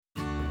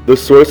The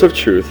Source of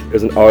Truth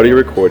is an audio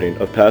recording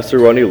of Pastor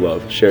Ronnie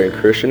Love sharing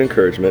Christian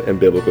encouragement and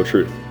biblical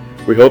truth.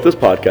 We hope this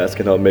podcast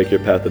can help make your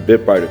path a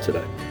bit brighter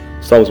today.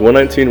 Psalms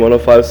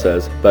 119:105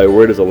 says, "Thy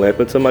word is a lamp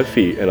unto my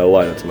feet and a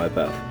light unto my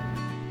path."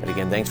 And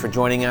again, thanks for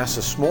joining us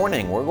this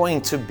morning. We're going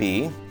to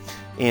be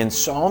in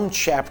Psalm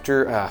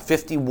chapter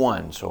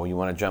 51. So you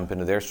want to jump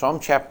into there. Psalm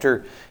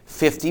chapter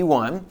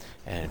 51.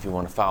 And if you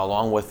want to follow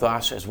along with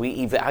us as we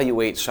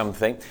evaluate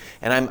something.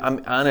 And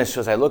I'm honest,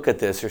 as I look at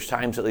this, there's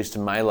times, at least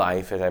in my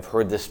life, as I've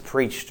heard this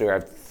preached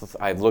or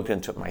I've looked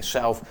into it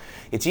myself,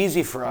 it's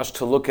easy for us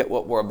to look at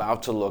what we're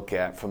about to look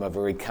at from a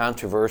very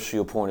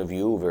controversial point of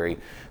view, a very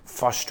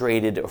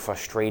frustrated or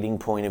frustrating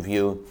point of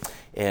view.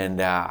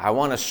 And I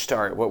want to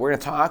start, what we're going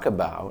to talk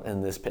about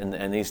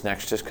in these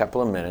next just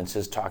couple of minutes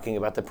is talking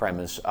about the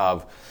premise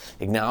of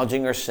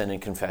acknowledging our sin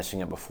and confessing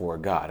it before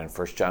God. In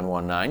 1 John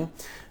 1:9,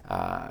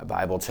 the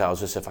Bible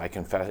tells us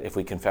if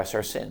we confess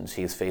our sins,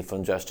 He is faithful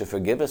and just to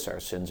forgive us our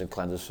sins and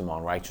cleanse us from all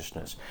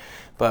unrighteousness.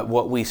 But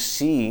what we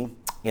see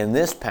in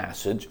this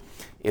passage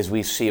is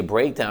we see a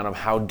breakdown of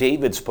how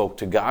David spoke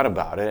to God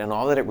about it and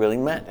all that it really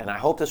meant. And I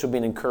hope this will be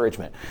an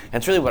encouragement. And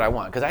it's really what I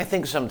want, because I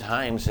think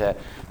sometimes that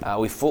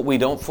we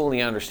don't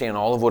fully understand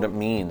all of what it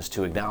means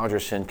to acknowledge our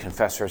sin,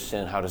 confess our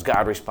sin, how does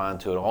God respond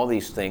to it, all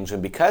these things.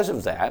 And because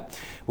of that,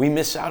 we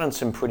miss out on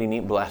some pretty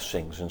neat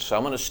blessings. And so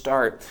I'm going to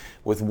start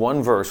with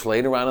one verse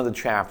later on in the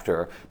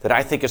chapter that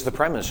I think is the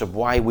premise of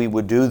why we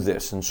would do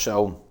this. And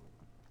so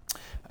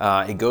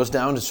it goes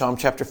down to Psalm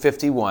chapter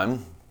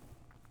 51.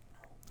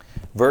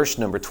 Verse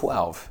number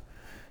 12,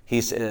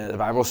 the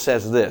Bible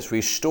says this,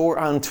 "Restore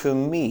unto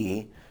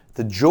me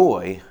the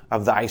joy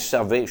of thy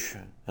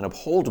salvation, and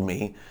uphold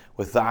me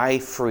with thy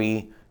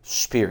free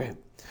spirit."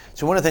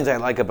 So one of the things I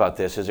like about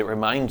this is it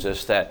reminds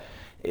us that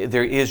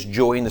there is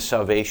joy in the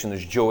salvation,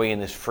 there's joy in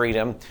this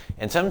freedom,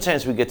 and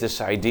sometimes we get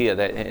this idea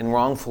that, and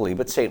wrongfully,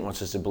 but Satan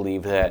wants us to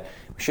believe that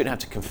we shouldn't have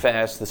to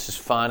confess, this is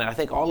fun, and I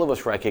think all of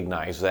us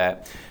recognize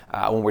that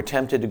when we're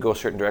tempted to go a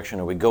certain direction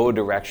or we go a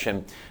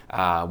direction,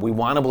 we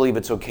want to believe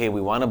it's okay,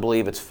 we want to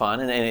believe it's fun,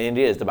 and it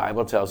is. The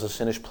Bible tells us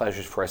sin is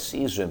pleasures for a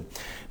season.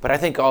 But I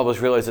think all of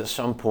us realize at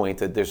some point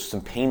that there's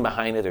some pain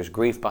behind it, there's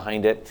grief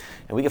behind it,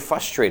 and we get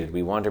frustrated.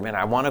 We wonder, man,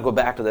 I want to go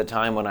back to the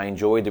time when I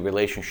enjoyed the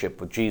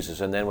relationship with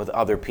Jesus and then with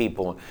other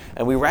people.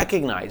 And we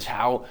recognize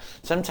how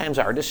sometimes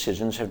our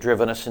decisions have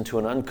driven us into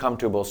an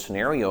uncomfortable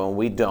scenario, and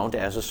we don't,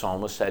 as the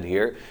psalmist said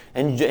here,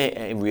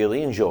 and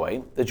really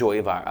enjoy the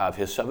joy of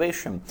his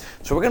salvation.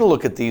 So we're going to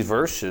look at these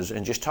verses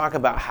and just talk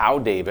about how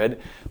David,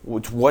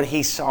 what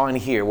he saw in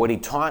here, what he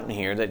taught in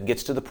here, that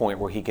gets to the point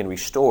where he can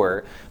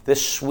restore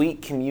this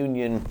sweet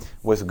communion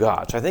with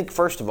God. So I think,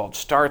 first of all, it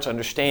starts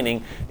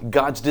understanding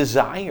God's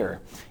desire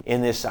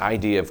in this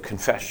idea of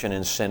confession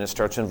and sin. It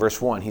starts in verse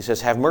 1. He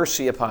says, "Have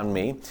mercy upon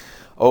me,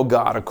 O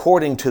God,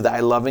 according to thy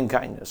loving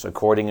kindness,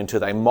 according unto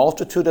thy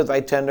multitude of thy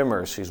tender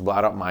mercies,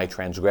 blot out my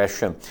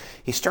transgression."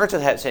 He starts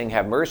with that saying,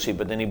 have mercy,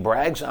 but then he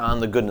brags on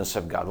the goodness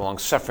of God, the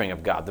long-suffering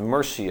of God, the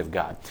mercy of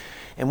God.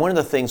 And one of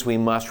the things we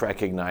must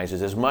recognize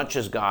is as much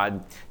as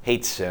God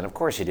hates sin, of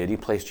course he did, he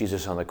placed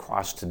Jesus on the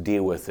cross to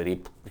deal with it.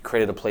 He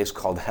created a place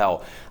called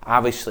hell.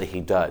 Obviously he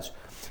does.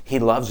 He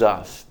loves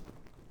us.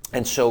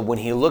 And so when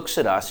he looks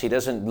at us, he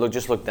doesn't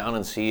just look down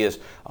and see as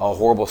a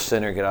horrible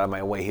sinner, get out of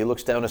my way. He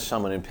looks down as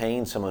someone in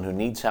pain, someone who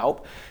needs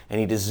help, and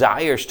he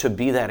desires to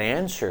be that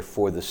answer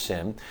for the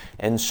sin.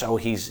 And so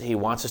he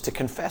wants us to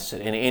confess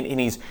it.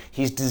 And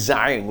he's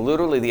desiring,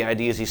 literally the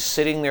idea is he's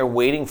sitting there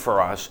waiting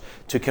for us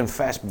to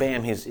confess.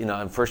 Bam, he's, in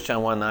 1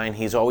 John 1:9,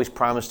 he's always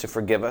promised to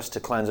forgive us,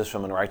 to cleanse us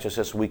from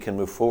unrighteousness so we can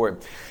move forward.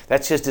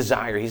 That's his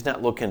desire. He's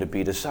not looking to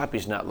beat us up.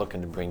 He's not looking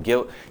to bring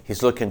guilt.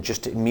 He's looking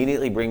just to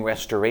immediately bring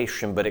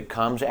restoration, but it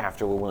comes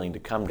after we're willing to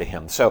come to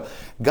him. So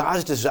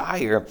God's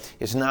desire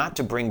is not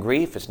to bring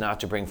grief, it's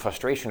not to bring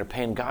frustration or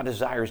pain. God's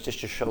desire is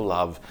just to show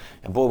love.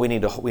 And boy, we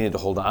need to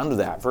hold on to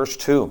that. Verse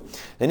 2.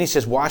 Then he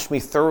says, "Wash me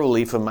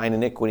thoroughly from mine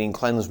iniquity and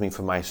cleanse me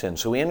from my sin."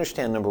 So we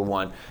understand, number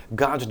one,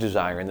 God's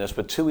desire in this,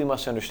 but two, we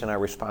must understand our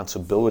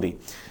responsibility.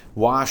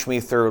 Wash me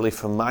thoroughly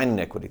from mine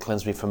iniquity,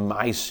 cleanse me from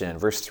my sin.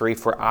 Verse 3,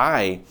 "For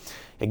I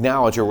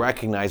acknowledge or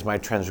recognize my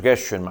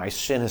transgression. My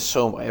sin is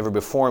so ever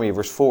before me."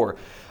 Verse 4,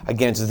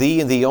 "Against thee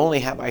and thee only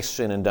have I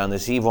sinned and done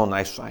this evil in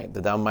thy sight,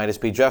 that thou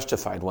mightest be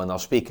justified when thou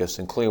speakest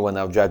and clear when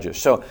thou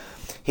judgest." So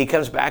he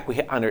comes back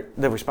under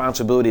the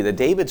responsibility that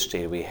David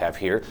stated we have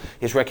here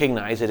is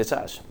recognize that it's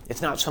us.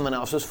 It's not someone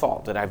else's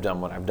fault that I've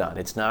done what I've done.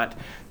 It's not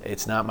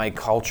my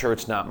culture.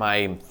 It's not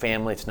my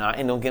family. It's not,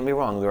 and don't get me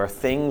wrong, there are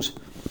things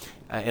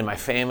in my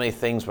family,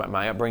 things,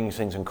 my upbringing,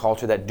 things in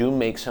culture that do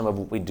make some of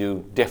what we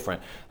do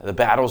different. The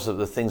battles of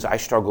the things I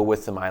struggle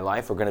with in my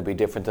life are going to be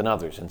different than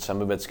others, and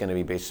some of it's going to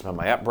be based on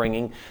my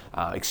upbringing,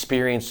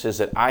 experiences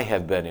that I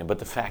have been in. But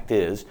the fact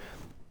is,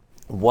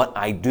 what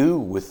I do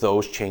with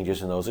those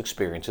changes and those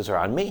experiences are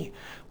on me,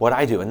 what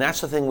I do. And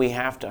that's the thing we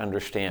have to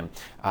understand.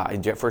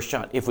 In 1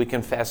 John, if we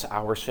confess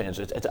our sins,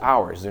 it's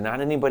ours. They're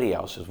not anybody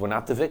else's. We're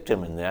not the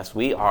victim in this.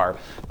 We are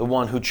the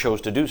one who chose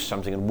to do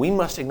something, and we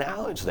must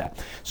acknowledge that.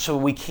 So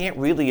we can't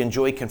really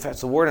enjoy confess.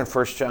 The word in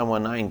 1 John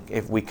 1:9,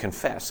 if we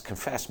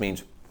confess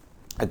means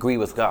agree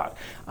with God.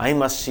 I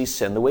must see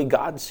sin the way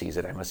God sees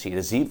it. I must see it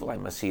as evil. I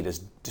must see it as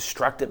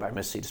destructive. I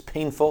must see it as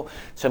painful.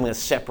 Something that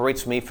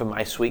separates me from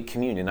my sweet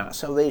communion. Not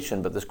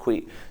salvation, but this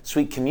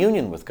sweet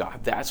communion with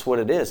God. That's what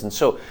it is. And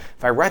so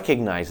if I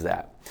recognize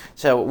that,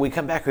 so we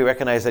come back, we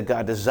recognize that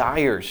God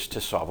desires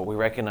to solve it. We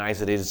recognize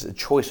that it is a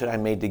choice that I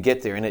made to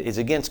get there, and it is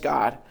against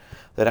God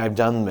that I've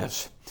done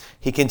this.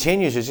 He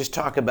continues to just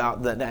talk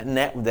about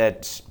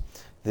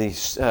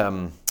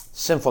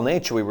sinful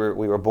nature we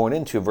were born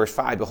into. Verse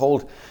 5,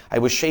 behold, I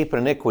was shaped in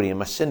iniquity, and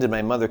my sin did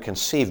my mother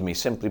conceive me.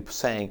 Simply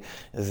saying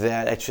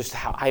that it's just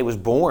how I was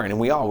born. And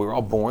we were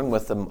all born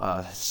with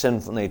a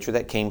sinful nature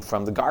that came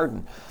from the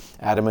garden,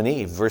 Adam and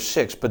Eve. Verse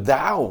 6, but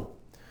thou,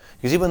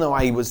 because even though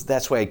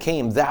that's why I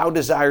came, thou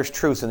desires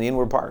truth in the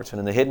inward parts, and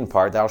in the hidden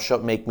part thou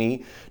shalt make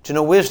me to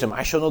know wisdom.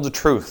 I shall know the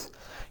truth.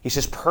 He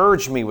says,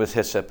 purge me with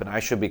hyssop, and I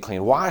shall be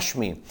clean. Wash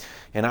me,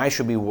 and I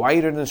shall be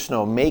whiter than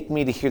snow. Make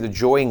me to hear the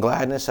joy and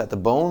gladness, that the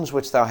bones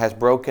which thou hast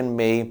broken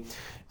may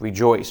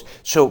rejoice.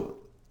 So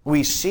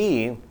we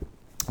see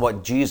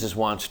what Jesus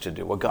wants to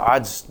do, what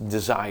God's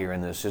desire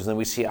in this is, and then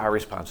we see our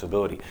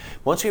responsibility.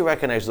 Once we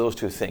recognize those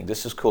two things,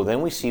 this is cool,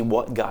 then we see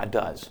what God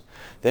does.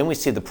 Then we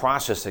see the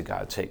process that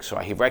God takes. So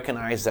he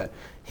recognized that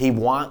he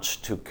wants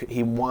to.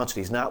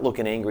 He's not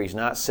looking angry. He's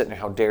not sitting there,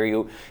 how dare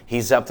you.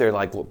 He's up there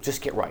like, well,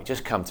 just get right.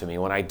 Just come to me.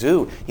 When I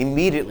do,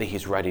 immediately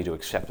he's ready to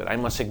accept it. I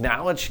must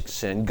acknowledge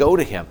sin, go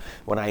to him.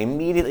 When I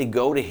immediately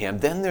go to him,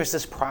 then there's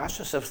this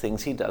process of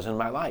things he does in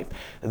my life.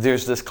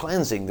 There's this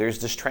cleansing. There's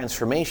this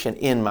transformation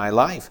in my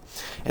life.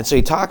 And so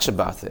he talks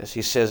about this.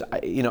 He says,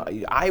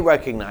 I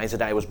recognize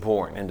that I was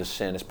born into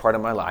sin as part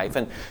of my life.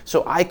 And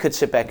so I could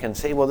sit back and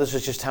say, well, this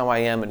is just how I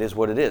am. It is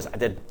what it is.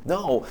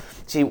 No.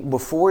 See,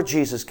 before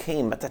Jesus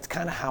came, but that's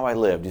kind of how I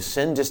lived.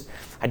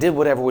 I did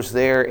whatever was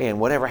there, and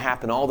whatever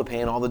happened, all the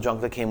pain, all the junk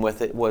that came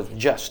with it was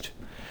just.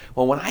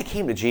 Well, when I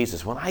came to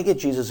Jesus, when I get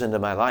Jesus into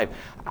my life,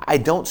 I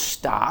don't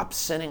stop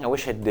sinning. I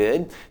wish I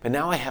did, but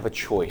now I have a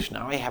choice.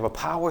 Now I have a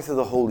power through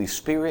the Holy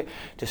Spirit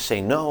to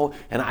say no,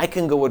 and I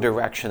can go a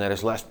direction that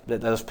is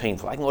less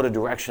painful. I can go a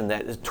direction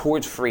that is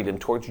towards freedom,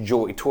 towards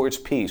joy, towards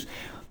peace,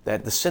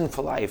 that the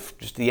sinful life,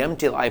 just the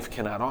empty life,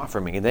 cannot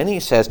offer me. And then he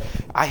says,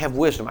 I have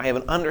wisdom, I have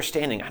an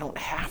understanding. I don't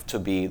have to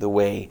be the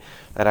way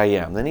that I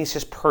am. Then he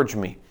says, purge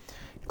me,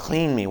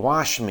 clean me,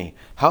 wash me,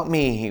 help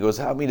me. He goes,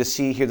 help me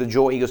to hear the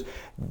joy. He goes,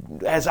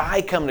 as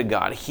I come to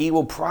God, he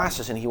will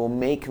process and he will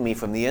make me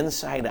from the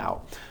inside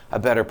out a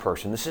better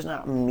person. This is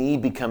not me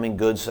becoming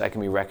good so I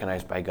can be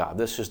recognized by God.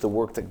 This is the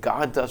work that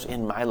God does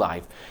in my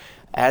life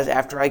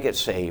after I get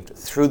saved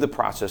through the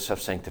process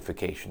of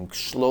sanctification.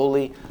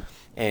 Slowly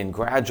and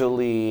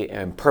gradually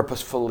and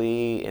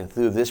purposefully and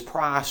through this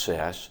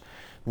process,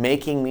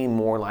 making me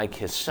more like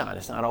his son.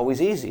 It's not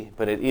always easy,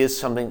 but it is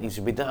something that needs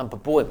to be done.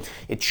 But boy,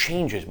 it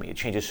changes me. It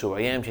changes who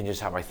I am, changes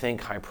how I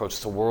think, how I approach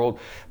the world.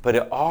 But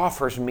it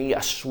offers me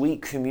a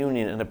sweet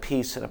communion and a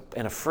peace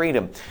and a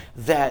freedom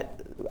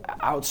that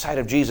outside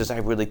of Jesus I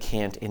really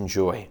can't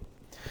enjoy.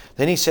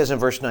 Then he says in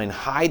verse 9,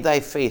 hide thy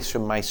face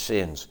from my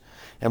sins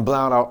and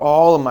blot out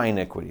all of my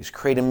iniquities.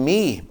 Create in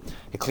me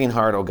a clean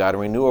heart, O God,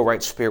 and renew a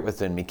right spirit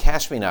within me.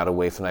 Cast me not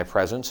away from thy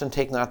presence, and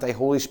take not thy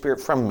Holy Spirit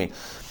from me.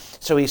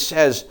 So he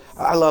says,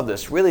 I love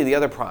this. Really, the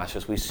other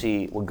process we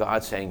see what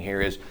God's saying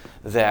here is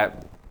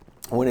that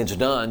when it's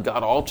done,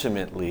 God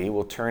ultimately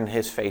will turn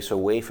his face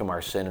away from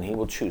our sin, and he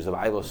will choose. The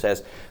Bible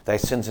says, thy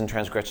sins and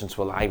transgressions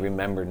will I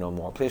remember no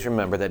more. Please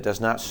remember, that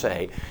does not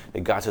say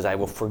that God says, I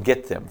will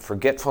forget them.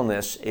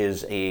 Forgetfulness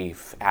is an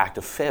act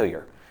of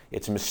failure.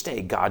 It's a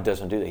mistake. God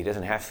doesn't do that. He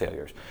doesn't have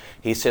failures.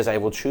 He says, I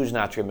will choose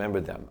not to remember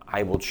them.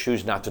 I will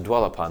choose not to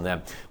dwell upon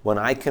them. When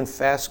I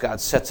confess,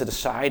 God sets it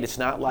aside. It's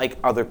not like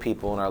other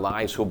people in our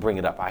lives who will bring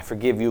it up. I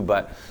forgive you,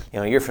 but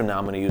you're from now,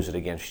 I'm going to use it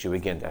against you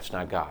again. That's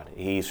not God.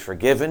 He's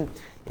forgiven.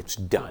 It's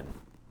done.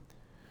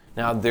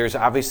 Now, there's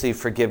obviously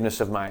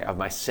forgiveness of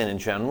my sin in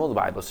general. The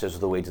Bible says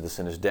the wage of the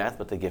sin is death,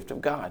 but the gift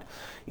of God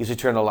is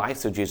eternal life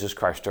through Jesus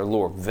Christ our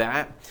Lord.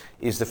 That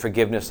is the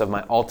forgiveness of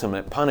my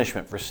ultimate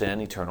punishment for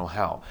sin, eternal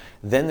hell.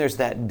 Then there's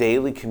that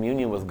daily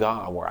communion with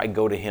God where I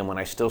go to him when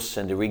I still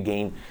sin to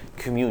regain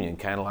communion.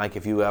 Kind of like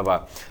if you have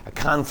a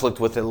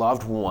conflict with a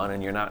loved one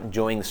and you're not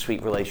enjoying the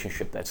sweet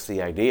relationship. That's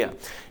the idea.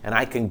 And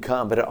I can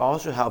come, but it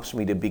also helps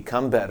me to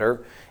become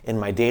better in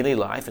my daily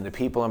life and the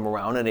people I'm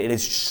around. And it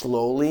is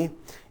slowly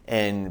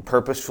and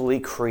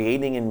purposefully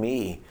creating in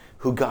me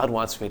who God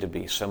wants me to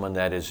be, someone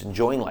that is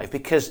enjoying life.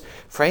 Because,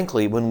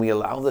 frankly, when we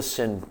allow the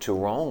sin to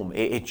roam,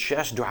 it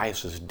just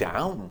drives us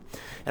down.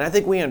 And I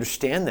think we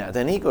understand that.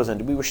 Then he goes on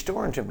to be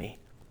restored to me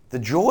the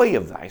joy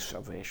of thy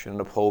salvation,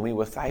 and uphold me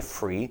with thy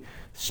free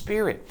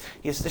spirit.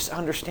 Is this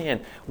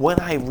understand, when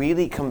I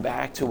really come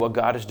back to what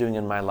God is doing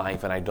in my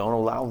life and I don't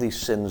allow these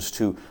sins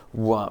to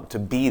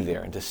be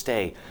there and to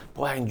stay,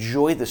 boy, I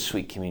enjoy this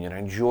sweet communion. I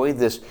enjoy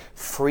this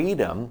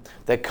freedom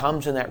that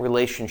comes in that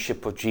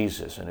relationship with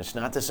Jesus. And it's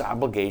not this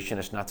obligation.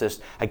 It's not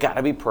this, I got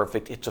to be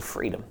perfect. It's a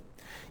freedom.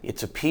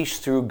 It's a peace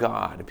through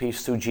God, a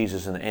peace through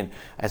Jesus, and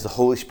as the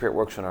Holy Spirit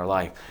works in our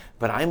life.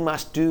 But I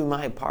must do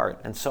my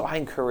part. And so I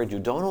encourage you,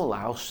 don't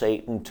allow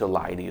Satan to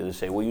lie to you and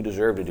say, well, you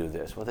deserve to do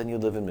this. Well, then you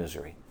live in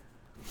misery.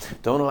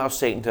 Don't allow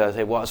Satan to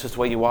say, well, it's just the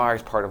way you are,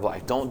 it's part of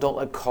life. Don't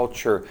let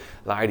culture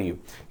lie to you.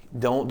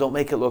 Don't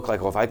make it look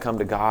like, well, if I come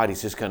to God,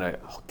 he's just going to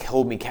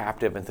hold me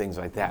captive and things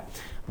like that.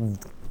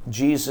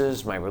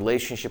 Jesus, my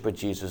relationship with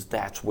Jesus,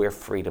 that's where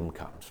freedom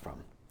comes from.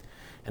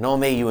 And oh,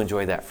 may you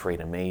enjoy that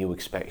freedom. May you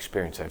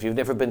experience that. If you've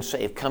never been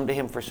saved, come to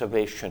him for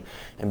salvation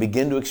and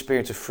begin to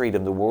experience a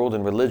freedom the world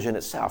and religion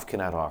itself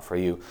cannot offer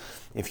you.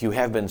 If you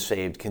have been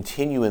saved,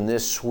 continue in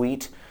this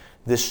sweet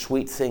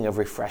thing of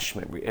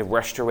refreshment,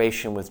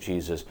 restoration with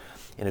Jesus.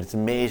 And it's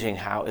amazing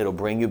how it'll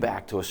bring you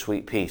back to a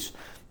sweet peace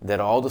that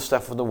all the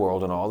stuff of the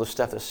world and all the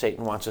stuff that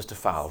Satan wants us to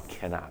follow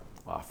cannot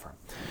offer.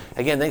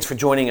 Again, thanks for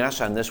joining us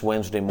on this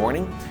Wednesday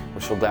morning.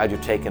 We're so glad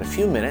you've taken a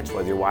few minutes,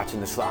 whether you're watching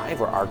this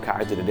live or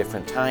archived at a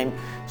different time.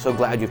 So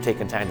glad you've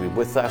taken time to be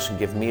with us and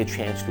give me a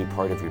chance to be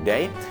part of your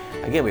day.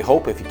 Again, we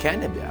hope if you can,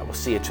 we'll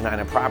see you tonight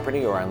on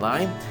property or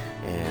online.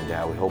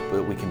 And we hope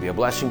that we can be a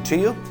blessing to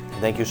you.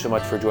 Thank you so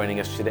much for joining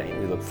us today.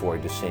 We look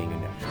forward to seeing you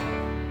next time.